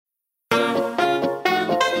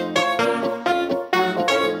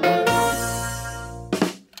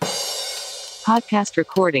podcast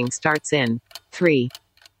recording starts in 3,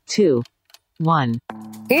 2, 1.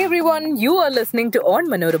 Hey everyone, you are listening to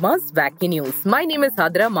Onmanorama's Wacky News. My name is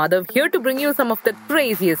Athira Madhav, here to bring you some of the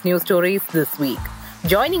craziest news stories this week.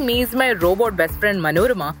 Joining me is my robot best friend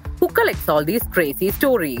Manorama, who collects all these crazy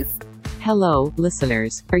stories. Hello,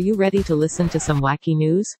 listeners. Are you ready to listen to some wacky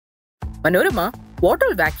news? Manorama, what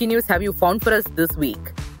all wacky news have you found for us this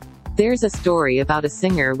week? There's a story about a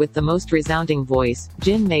singer with the most resounding voice,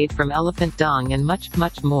 gin made from elephant dung, and much,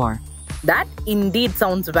 much more. That indeed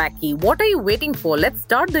sounds wacky. What are you waiting for? Let's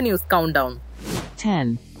start the news countdown.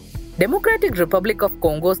 10. Democratic Republic of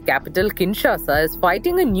Congo's capital Kinshasa is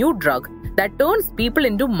fighting a new drug that turns people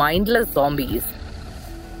into mindless zombies.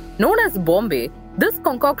 Known as Bombay, this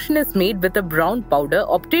concoction is made with a brown powder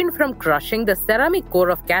obtained from crushing the ceramic core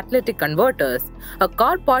of catalytic converters, a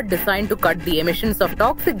car part designed to cut the emissions of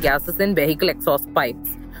toxic gases in vehicle exhaust pipes.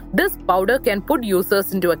 This powder can put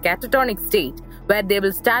users into a catatonic state where they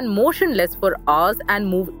will stand motionless for hours and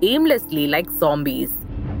move aimlessly like zombies.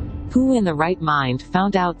 Who in the right mind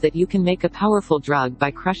found out that you can make a powerful drug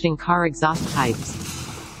by crushing car exhaust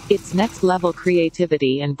pipes? It's next-level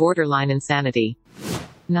creativity and borderline insanity.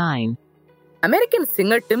 9. American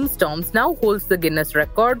singer Tim Storms now holds the Guinness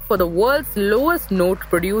record for the world's lowest note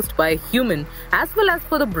produced by a human, as well as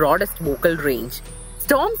for the broadest vocal range.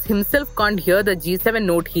 Storms himself can't hear the G7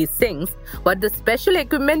 note he sings, but the special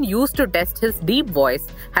equipment used to test his deep voice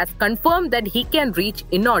has confirmed that he can reach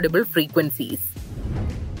inaudible frequencies.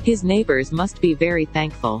 His neighbors must be very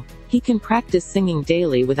thankful. He can practice singing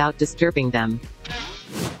daily without disturbing them.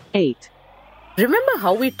 8. Remember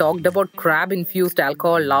how we talked about crab-infused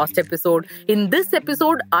alcohol last episode? In this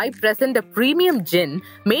episode, I present a premium gin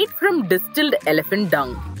made from distilled elephant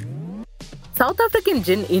dung. South African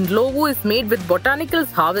gin Indlovu is made with botanicals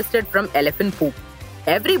harvested from elephant poop.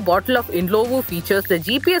 Every bottle of Indlovu features the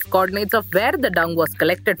GPS coordinates of where the dung was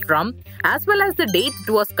collected from, as well as the date it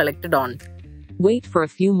was collected on. Wait for a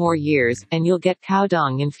few more years, and you'll get cow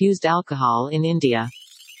dung-infused alcohol in India.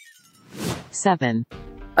 7.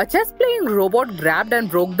 A chess-playing robot grabbed and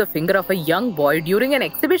broke the finger of a young boy during an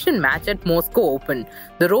exhibition match at Moscow Open.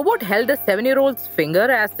 The robot held a 7-year-old's finger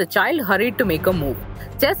as the child hurried to make a move.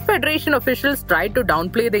 Chess Federation officials tried to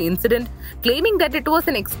downplay the incident, claiming that it was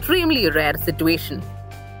an extremely rare situation.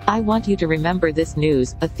 I want you to remember this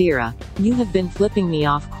news, Athira. You have been flipping me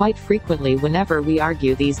off quite frequently whenever we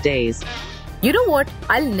argue these days. You know what?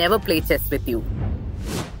 I'll never play chess with you.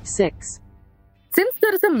 6. Since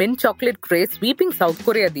there is a mint chocolate craze sweeping South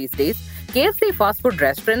Korea these days, KFC fast food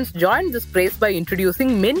restaurants joined this craze by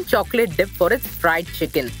introducing mint chocolate dip for its fried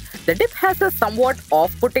chicken. The dip has a somewhat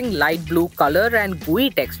off-putting light blue color and gooey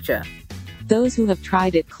texture. Those who have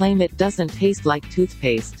tried it claim it doesn't taste like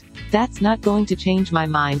toothpaste. That's not going to change my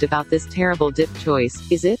mind about this terrible dip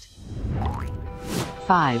choice, is it?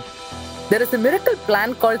 5. There is a miracle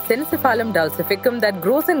plant called Senecephalum dulcificum that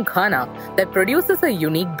grows in Ghana that produces a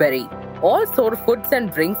unique berry. All sour foods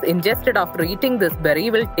and drinks ingested after eating this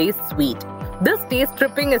berry will taste sweet. This taste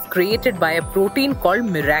tripping is created by a protein called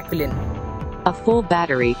miraculin. A full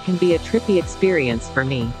battery can be a trippy experience for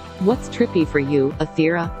me. What's trippy for you,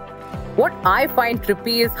 Athira? What I find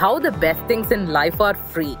trippy is how the best things in life are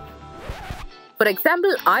free. For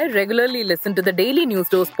example, I regularly listen to the Daily News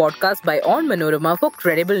Dose podcast by Onmanorama for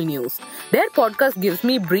credible news. Their podcast gives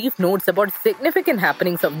me brief notes about significant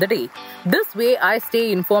happenings of the day. This way, I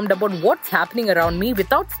stay informed about what's happening around me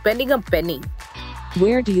without spending a penny.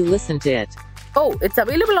 Where do you listen to it? Oh, it's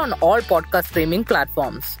available on all podcast streaming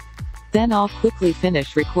platforms. Then I'll quickly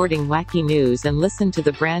finish recording wacky news and listen to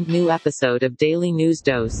the brand new episode of Daily News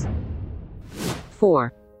Dose.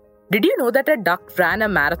 4. Did you know that a duck ran a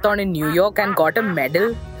marathon in New York and got a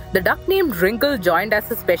medal? The duck named Wrinkle joined as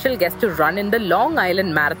a special guest to run in the Long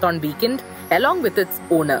Island Marathon weekend along with its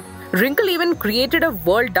owner. Wrinkle even created a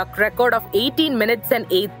world duck record of 18 minutes and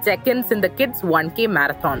 8 seconds in the kids' 1K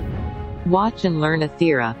marathon. Watch and learn,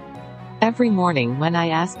 Athira. Every morning when I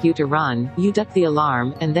ask you to run, you duck the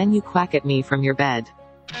alarm and then you quack at me from your bed.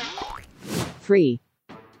 3.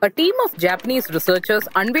 A team of Japanese researchers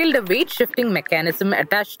unveiled a weight-shifting mechanism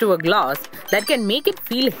attached to a glass that can make it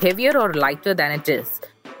feel heavier or lighter than it is.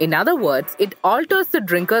 In other words, it alters the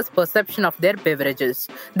drinker's perception of their beverages.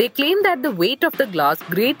 They claim that the weight of the glass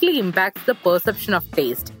greatly impacts the perception of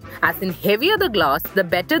taste. As in, heavier the glass, the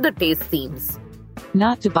better the taste seems.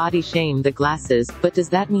 Not to body shame the glasses, but does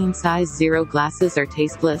that mean size 0 glasses are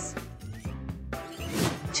tasteless?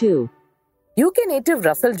 2. UK native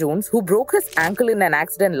Russell Jones, who broke his ankle in an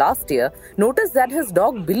accident last year, noticed that his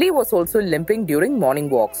dog Billy was also limping during morning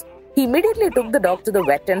walks. He immediately took the dog to the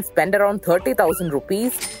vet and spent around 30,000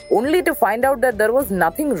 rupees, only to find out that there was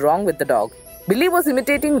nothing wrong with the dog. Billy was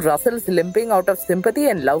imitating Russell's limping out of sympathy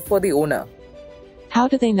and love for the owner. How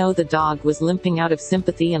do they know the dog was limping out of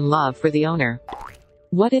sympathy and love for the owner?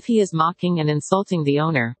 What if he is mocking and insulting the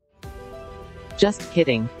owner? Just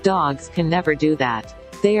kidding. Dogs can never do that.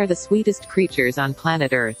 They are the sweetest creatures on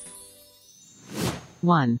planet Earth.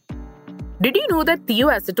 1. Did you know that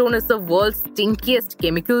thioacetone is the world's stinkiest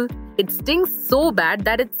chemical? It stinks so bad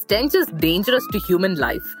that its stench is dangerous to human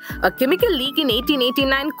life. A chemical leak in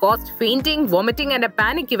 1889 caused fainting, vomiting, and a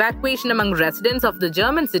panic evacuation among residents of the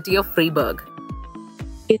German city of Freiburg.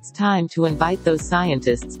 It's time to invite those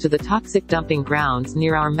scientists to the toxic dumping grounds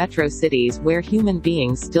near our metro cities where human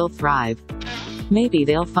beings still thrive. Maybe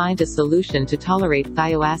they'll find a solution to tolerate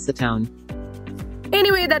thioacetone.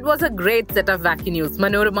 Anyway, that was a great set of wacky news.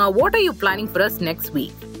 Manorama, what are you planning for us next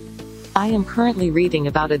week? I am currently reading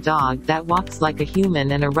about a dog that walks like a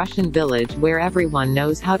human in a Russian village where everyone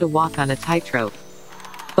knows how to walk on a tightrope.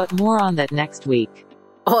 But more on that next week.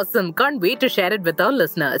 Awesome, can't wait to share it with our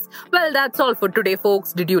listeners. Well, that's all for today,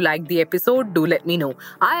 folks. Did you like the episode? Do let me know.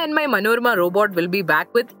 I and my Manorama robot will be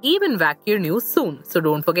back with even wackier news soon. So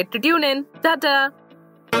don't forget to tune in. Ta-ta!